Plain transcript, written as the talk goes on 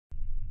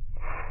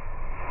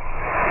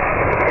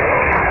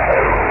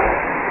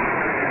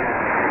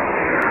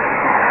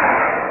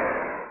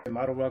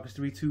Rockets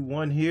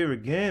 321 here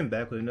again,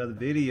 back with another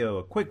video,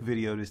 a quick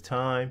video this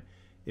time.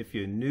 If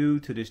you're new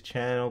to this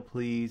channel,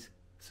 please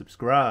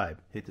subscribe.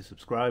 Hit the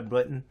subscribe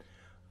button.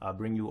 I'll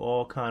bring you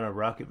all kind of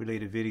rocket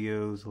related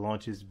videos,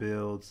 launches,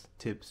 builds,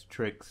 tips,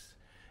 tricks,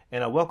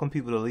 and I welcome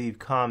people to leave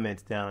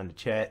comments down in the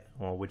chat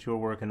on what you're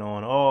working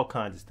on, all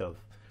kinds of stuff.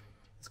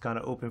 It's kind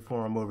of open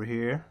forum over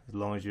here, as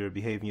long as you're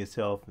behaving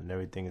yourself and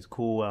everything is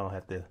cool. I don't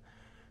have to,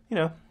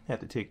 have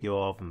to take you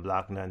off and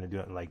block nothing or do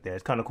nothing like that.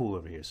 It's kind of cool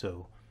over here.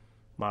 So,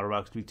 Model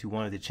Rockets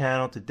 321 is the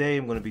channel. Today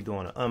I'm going to be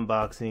doing an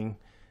unboxing.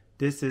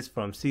 This is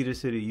from Cedar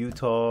City,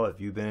 Utah. If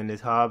you've been in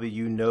this hobby,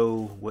 you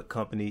know what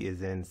company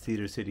is in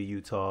Cedar City,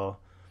 Utah.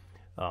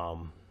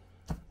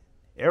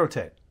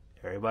 Aerotech.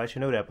 Everybody should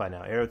know that by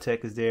now.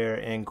 Aerotech is there,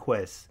 and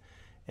Quest.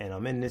 And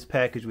I'm in this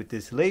package with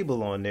this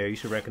label on there. You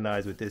should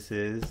recognize what this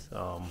is,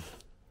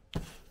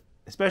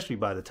 especially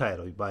by the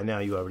title. By now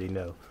you already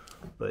know.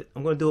 But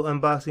I'm going to do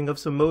an unboxing of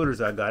some motors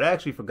I got. I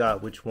actually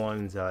forgot which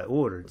ones I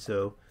ordered,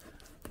 so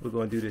we're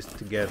going to do this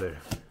together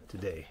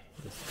today.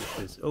 Let's get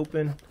this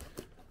open.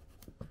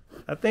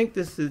 I think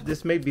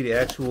this may be the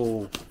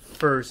actual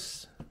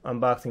first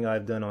unboxing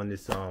I've done on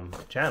this channel.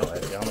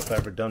 Actually, I don't know if I've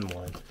ever done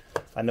one.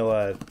 I know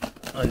I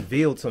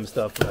unveiled some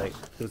stuff like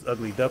those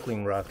ugly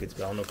duckling rockets,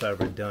 but I don't know if I've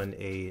ever done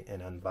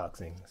an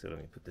unboxing. So let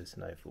me put this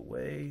knife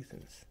away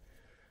since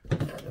I'm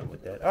done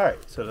with that. All right,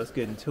 so let's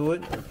get into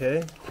it.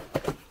 Okay,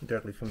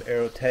 directly from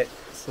Aerotech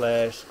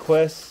 /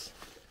 Quest.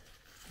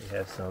 We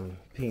have some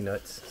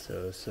peanuts,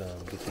 so let's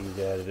get these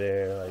out of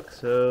there like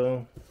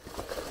so,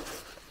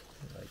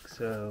 like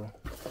so.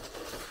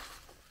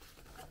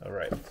 All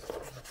right.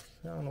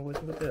 I don't know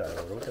what did I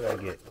order? What did I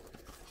get?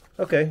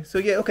 Okay, so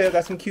yeah, okay, I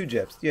got some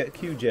Q-Jets. Yeah,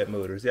 Q-Jet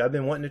motors. Yeah, I've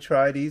been wanting to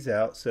try these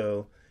out.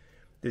 So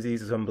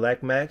these are some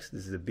Black Max.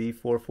 This is a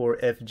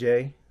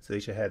B44FJ. So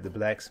they should have the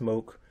black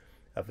smoke.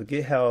 I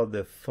forget how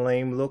the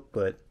flame look,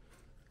 but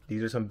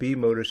these are some B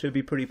motors. Should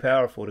be pretty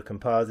powerful. The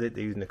composite,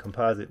 they're using the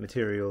composite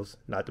materials,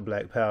 not the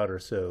black powder.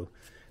 So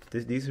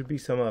these would be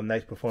some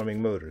nice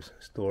performing motors.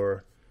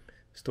 Store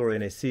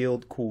in a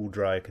sealed, cool,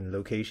 dry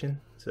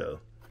location. So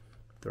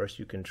thrust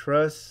you can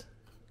trust.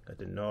 Got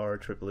the NAR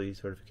EEE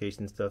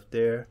certification stuff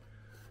there.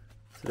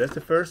 So that's the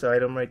first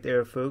item right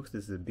there, folks.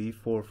 This is a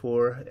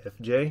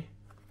B44FJ.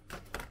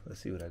 Let's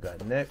see what I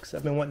got next.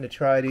 I've been wanting to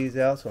try these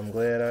out, so I'm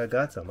glad I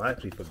got some. I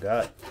actually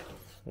forgot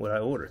what I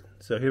ordered.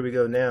 So here we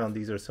go now.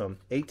 These are some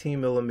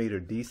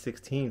 18mm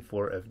D16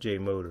 4FJ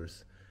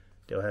motors.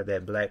 They'll have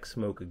that black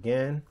smoke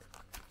again.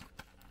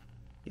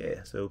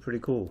 Yeah, so pretty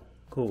cool.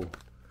 Cool.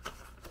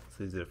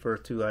 So these are the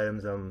first two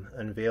items I'm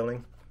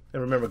unveiling.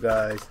 And remember,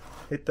 guys,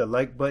 hit the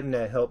like button.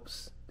 That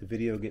helps the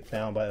video get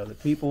found by other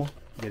people,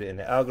 get it in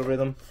the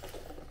algorithm.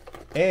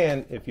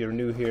 And if you're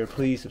new here,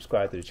 please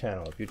subscribe to the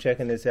channel. If you're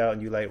checking this out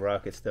and you like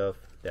rocket stuff,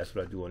 that's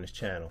what I do on this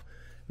channel.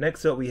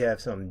 Next up, we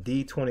have some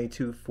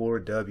D22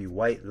 4W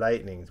White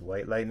Lightnings.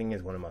 White Lightning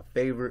is one of my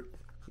favorite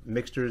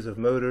mixtures of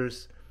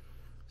motors.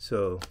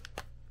 So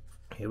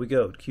here we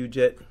go.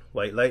 Q-Jet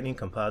White Lightning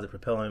composite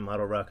propellant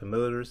model rocket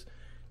motors,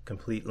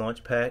 complete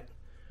launch pack.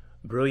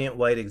 Brilliant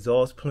white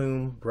exhaust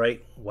plume,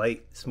 bright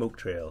white smoke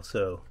trail.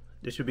 So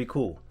this should be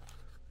cool.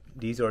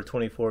 These are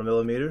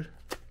 24mm.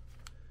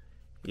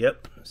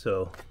 Yep,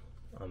 so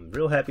I'm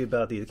real happy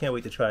about these. I can't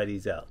wait to try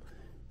these out.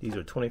 These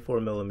are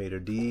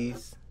 24mm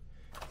Ds.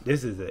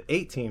 This is an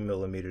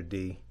 18mm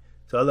D.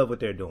 So I love what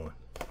they're doing.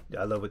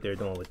 I love what they're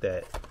doing with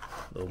that.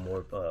 A little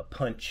more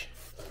punch.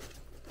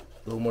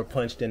 A little more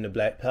punch than the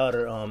black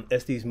powder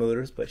Estes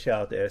motors, but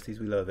shout out to Estes.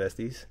 We love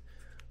Estes.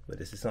 But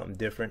this is something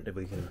different that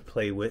we can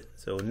play with.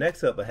 So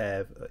next up I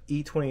have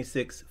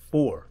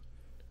E26-4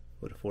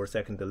 with a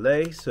 4-second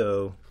delay.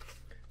 So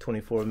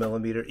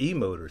 24mm E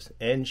motors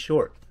and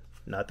short,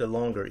 not the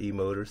longer E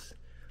motors.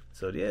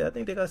 So yeah, I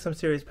think they got some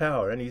serious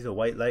power, and these are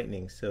White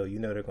Lightning, so you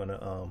know they're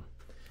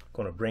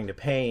gonna bring the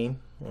pain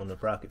on the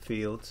rocket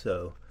field.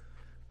 So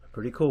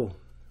pretty cool,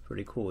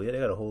 pretty cool. Yeah, they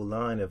got a whole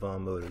line of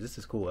motors. This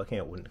is cool. I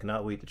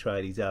cannot wait to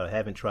try these out. I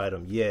haven't tried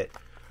them yet.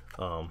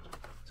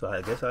 So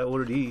I guess I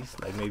ordered these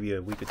like maybe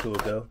a week or two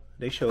ago.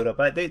 They showed up.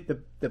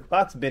 The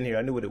box been here.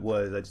 I knew what it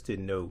was. I just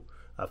didn't know.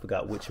 I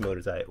forgot which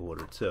motors I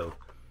ordered. So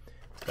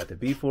got the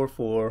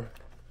B44,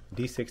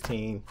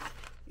 D16,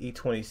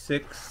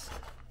 E26,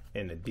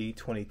 and the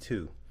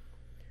D22.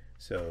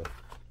 So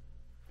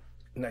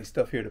nice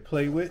stuff here to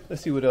play with.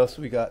 Let's see what else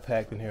we got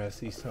packed in here. I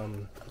see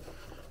some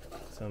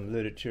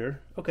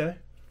literature. Okay.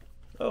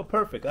 Oh,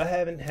 perfect. I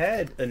haven't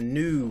had a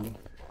new.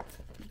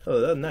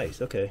 Oh, that's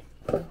nice. Okay.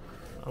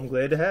 I'm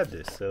glad to have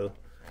this. So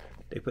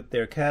they put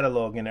their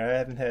catalog in there. I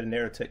haven't had an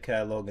Aerotech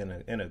catalog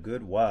in a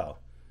good while.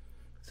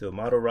 So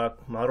model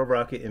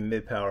rocket and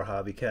mid power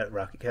hobby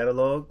rocket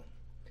catalog.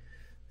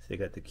 So they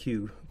got the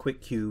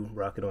quick Q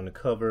rocket on the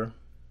cover.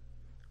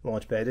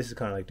 Launch pad. This is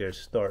kind of like their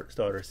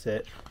starter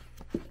set.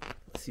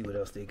 Let's see what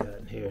else they got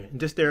in here. And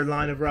just their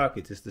line of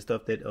rockets. It's the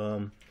stuff that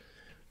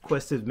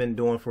Quest has been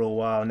doing for a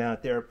while now.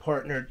 They're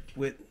partnered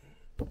with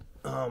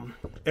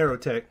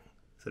Aerotech.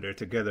 So they're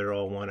together,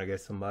 all one. I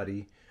guess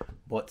somebody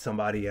bought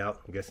somebody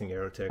out. I'm guessing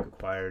Aerotech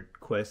acquired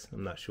Quest.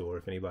 I'm not sure.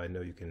 If anybody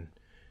know, you can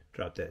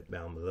Drop that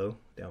down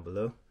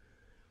below.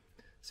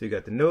 So you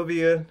got the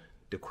Novia,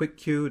 the Quick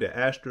Q, the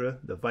Astra,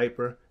 the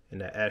Viper, and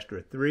the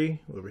Astra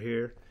 3 over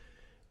here.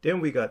 Then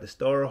we got the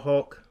Star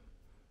Hawk,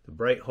 the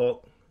Bright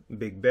Hawk,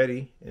 Big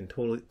Betty, and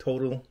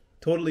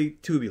totally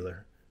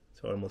tubular.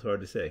 It's almost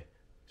hard to say.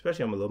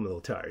 Especially I'm a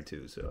little tired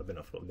too, so I've been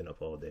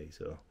up all day.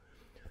 So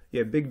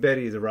yeah, Big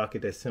Betty is a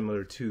rocket that's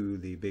similar to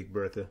the Big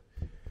Bertha.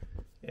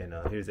 And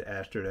here's the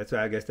Astra. That's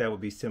why I guess that would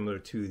be similar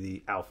to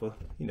the Alpha.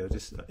 You know,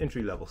 just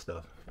entry-level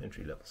stuff.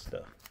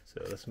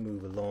 So let's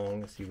move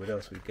along and see what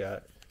else we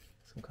got.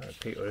 Some kind of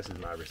paper. Oh, this is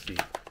my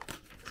receipt.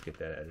 Let's get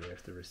that out of there.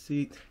 That's the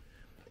receipt.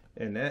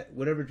 And that,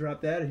 whatever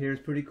dropped out of here is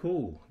pretty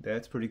cool.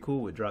 That's pretty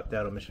cool. It dropped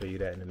out. I'm going to show you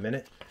that in a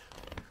minute.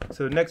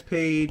 So next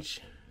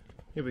page.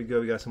 Here we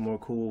go. We got some more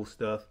cool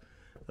stuff.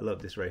 I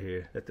love this right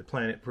here. That's the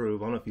Planet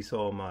Probe. I don't know if you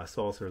saw my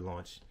saucer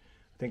launch.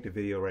 I think the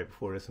video right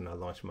before this when I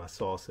launched my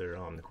saucer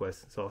on the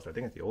Quest saucer. I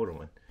think it's the older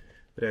one.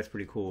 But that's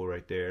pretty cool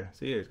right there.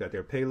 So yeah, it's got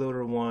their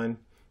Payloader 1,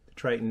 the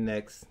Triton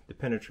X, the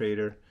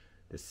Penetrator,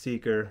 the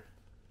Seeker,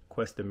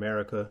 Quest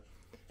America.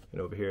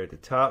 And over here at the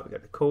top, we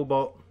got the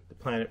Cobalt, the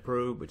Planet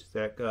Probe, which is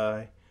that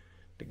guy,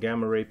 the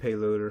Gamma Ray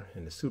Payloader,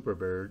 and the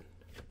Superbird.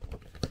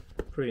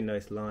 Pretty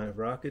nice line of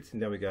rockets.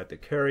 And then we got the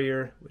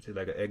Carrier, which is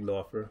like an egg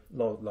lofter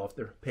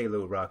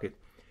payload rocket.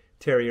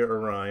 Terrier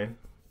Orion.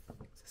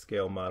 It's a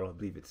scale model, I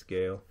believe it's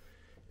scale.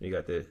 And you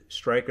got the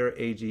Striker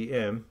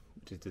AGM,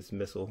 which is this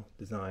missile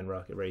design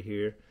rocket right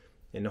here.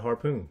 And the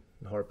Harpoon.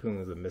 The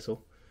Harpoon is a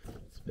missile.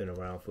 It's been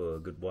around for a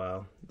good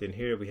while. Then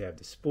here we have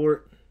the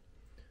Sport,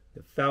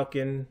 the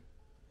Falcon,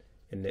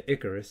 and the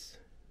Icarus.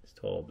 This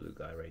tall blue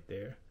guy right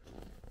there.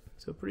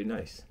 So pretty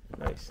nice.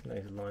 Nice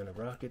line of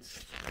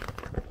rockets.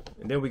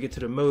 And then we get to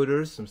the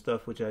motors, some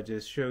stuff which I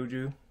just showed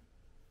you.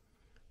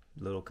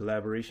 A little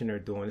collaboration they're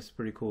doing. This is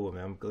pretty cool,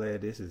 man. I'm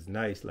glad this is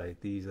nice.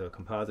 Like these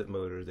composite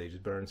motors, they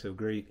just burn so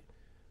great.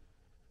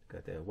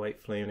 Got that white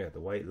flame, they got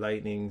the white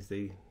lightnings.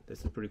 This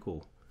is pretty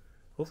cool.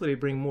 Hopefully they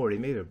bring more. They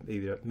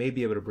may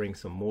be able to bring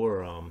some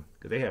more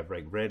because they have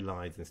like red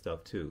lines and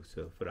stuff too.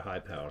 So for the high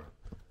power,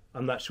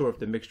 I'm not sure if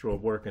the mixture will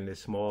work in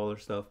this smaller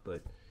stuff,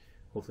 but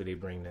hopefully they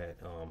bring that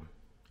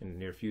in the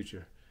near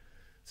future.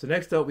 So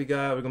next up we're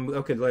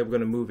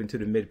gonna move into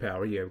the mid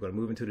power. Yeah, we're gonna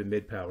move into the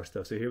mid power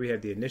stuff. So here we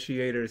have the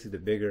Initiator. This is the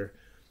bigger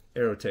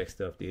Aerotech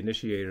stuff. The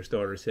Initiator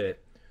starter set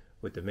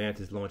with the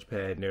Mantis launch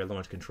pad and their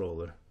launch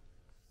controller.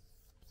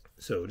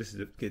 So this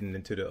is getting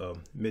into the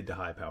mid to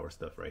high power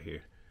stuff right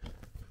here.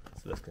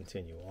 So let's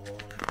continue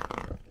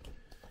on.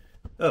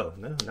 Oh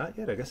no, not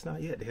yet. I guess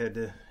not yet. They had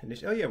the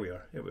initial. Oh yeah, we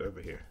are. Yeah, we're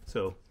over here.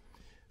 So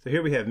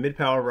here we have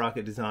mid-power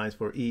rocket designs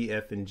for E,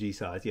 F, and G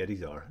size. Yeah,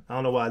 these are. I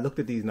don't know why I looked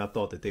at these and I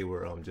thought that they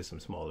were just some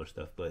smaller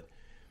stuff, but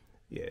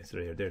yeah, so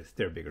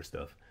they're bigger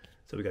stuff.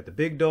 So we got the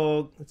Big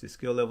Dog. It's a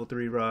skill level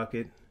 3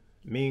 rocket.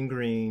 Mean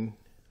Green,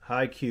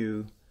 High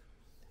Q,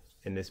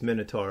 and this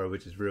Minotaur,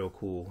 which is real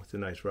cool. It's a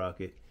nice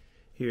rocket.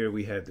 Here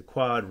we have the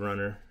Quad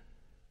Runner,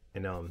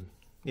 and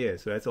yeah,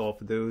 so that's all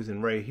for those.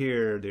 And right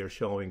here they're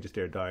showing just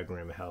their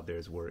diagram of how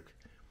theirs work.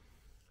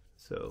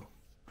 So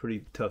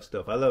pretty tough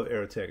stuff. I love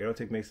Aerotech.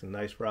 Aerotech makes some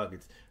nice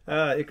rockets.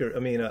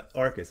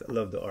 Arcus. I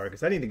love the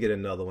Arcus. I need to get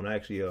another one. I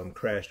actually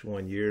crashed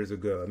one years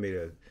ago. I made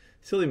a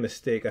silly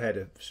mistake. I had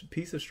a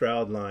piece of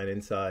shroud line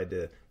inside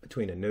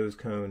between the nose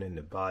cone and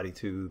the body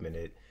tube, and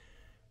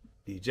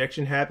the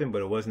ejection happened,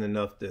 but it wasn't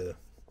enough to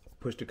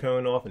push the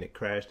cone off, and it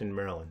crashed in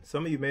Maryland.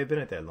 Some of you may have been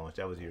at that launch.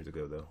 That was years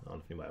ago, though. I don't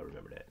know if anybody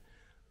remember that.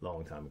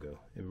 Long time ago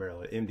in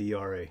Maryland,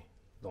 MDRA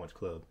Launch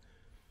Club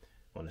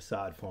on the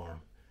side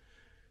farm.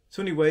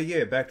 So anyway,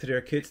 yeah, back to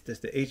their kits. That's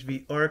the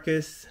HV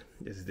Arcus.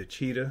 This is the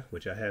Cheetah,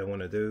 which I have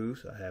one of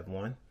those. I have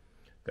one.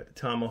 Got the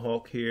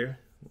Tomahawk here,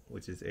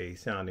 which is a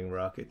sounding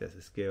rocket. That's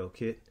a scale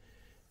kit.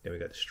 Then we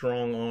got the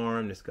Strong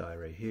Arm, this guy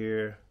right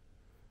here.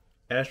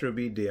 Astro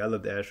BD. I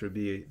love the Astro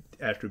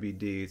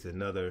BD. It's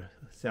another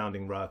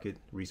sounding rocket,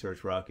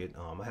 research rocket.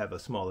 I have a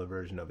smaller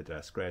version of it that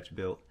I scratch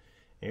built.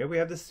 And here we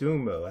have the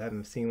Sumo. I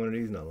haven't seen one of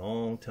these in a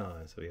long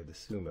time. So we have the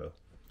Sumo.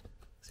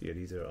 So yeah,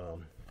 these are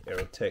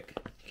Aerotech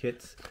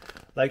kits.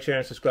 Like, share,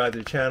 and subscribe to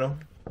the channel.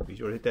 Be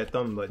sure to hit that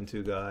thumb button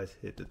too, guys.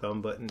 Hit the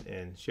thumb button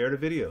and share the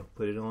video.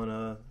 Put it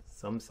on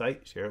some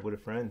site. Share it with a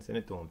friend. Send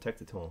it to them.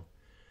 Text it to them.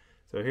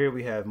 So here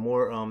we have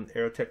more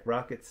Aerotech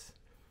rockets.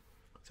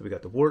 So we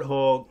got the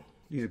Warthog.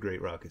 These are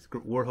great rockets.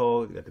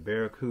 Warthog. We got the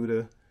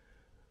Barracuda.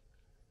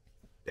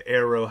 The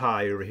Aero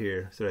High over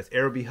here. So that's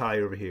Aero B High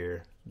over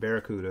here.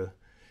 Barracuda.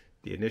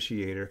 The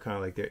Initiator, kind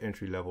of like their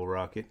entry-level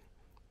rocket.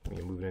 When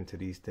you're moving into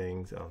these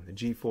things. The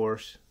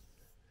G-Force.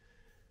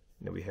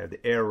 And then we have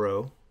the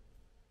Aero.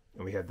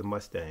 And we have the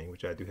Mustang,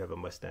 which I do have a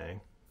Mustang.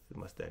 The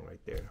Mustang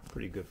right there.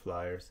 Pretty good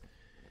flyers.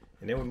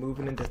 And then we're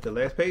moving into the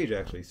last page,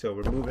 actually. So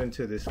we're moving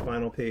into this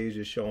final page,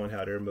 just showing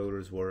how their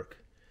motors work.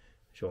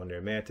 Showing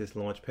their Mantis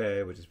launch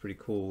pad, which is pretty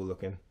cool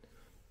looking.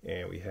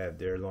 And we have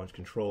their launch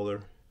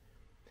controller.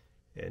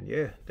 And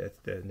yeah, that's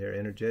their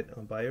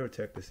Enerjet by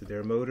Aerotech. This is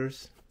their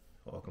motors.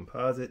 All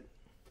composite.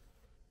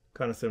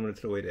 Kind of similar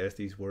to the way the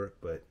SDs work,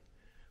 but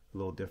a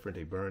little different.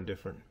 They burn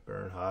different.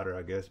 Burn hotter,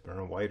 I guess.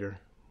 Burn whiter.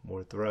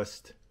 More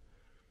thrust.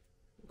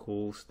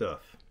 Cool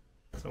stuff.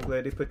 So I'm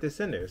glad they put this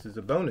in there. This is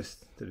a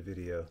bonus to the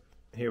video.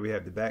 Here we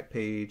have the back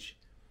page.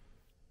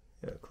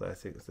 Yeah,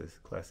 classic. It says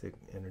classic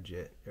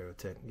Interjet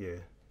Aerotech. Yeah,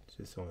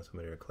 just showing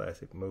some of their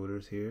classic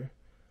motors here.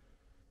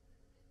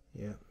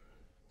 Yeah,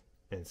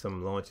 and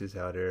some launches,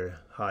 how their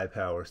high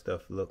power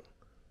stuff look.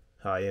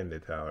 High and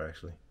mid power,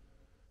 actually.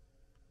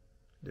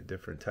 The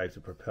different types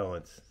of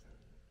propellants.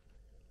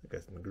 I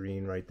guess the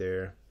green right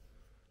there.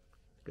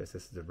 I guess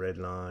this is the red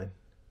line.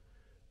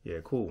 Yeah,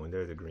 cool. And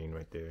there's a green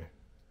right there.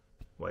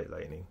 White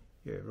lightning.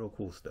 Yeah, real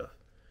cool stuff.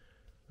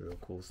 Real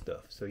cool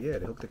stuff. So yeah,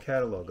 they hooked the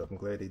catalog up. I'm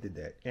glad they did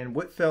that. And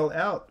what fell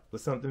out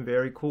was something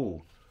very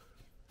cool.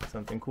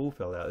 Something cool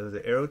fell out. It was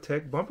an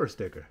Aerotech bumper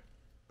sticker.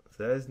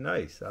 So that is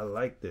nice. I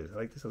like this. I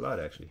like this a lot,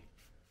 actually.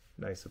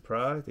 Nice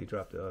surprise. They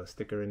dropped a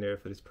sticker in there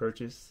for this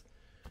purchase.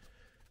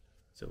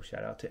 So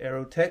shout out to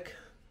Aerotech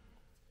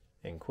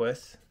and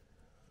Quest.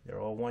 They're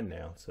all one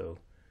now. So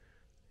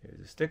here's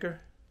a sticker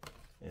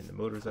and the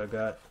motors I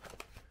got.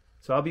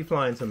 So I'll be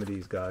flying some of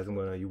these guys.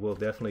 You will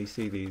definitely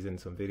see these in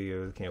some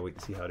videos. Can't wait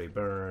to see how they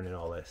burn and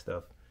all that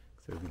stuff.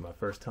 So it'll be my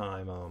first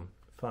time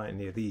flying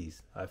any of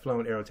these. I've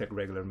flown Aerotech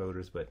regular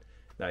motors, but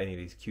not any of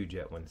these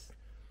QJet ones.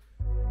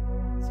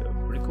 So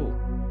pretty cool.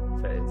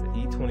 So it's an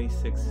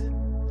E26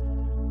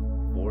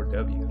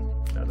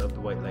 4W. I love the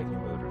white lightning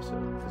motor, so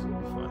this is gonna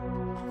be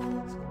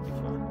fun. It's gonna be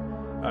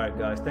fun. All right,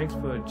 guys. Thanks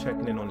for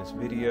checking in on this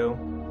video.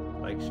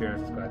 Like, share,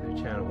 and subscribe to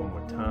the channel one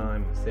more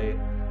time. Say it.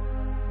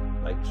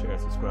 Like, share,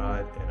 and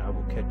subscribe, and I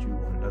will catch you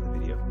on another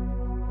video.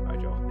 All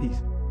right, y'all.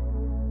 Peace.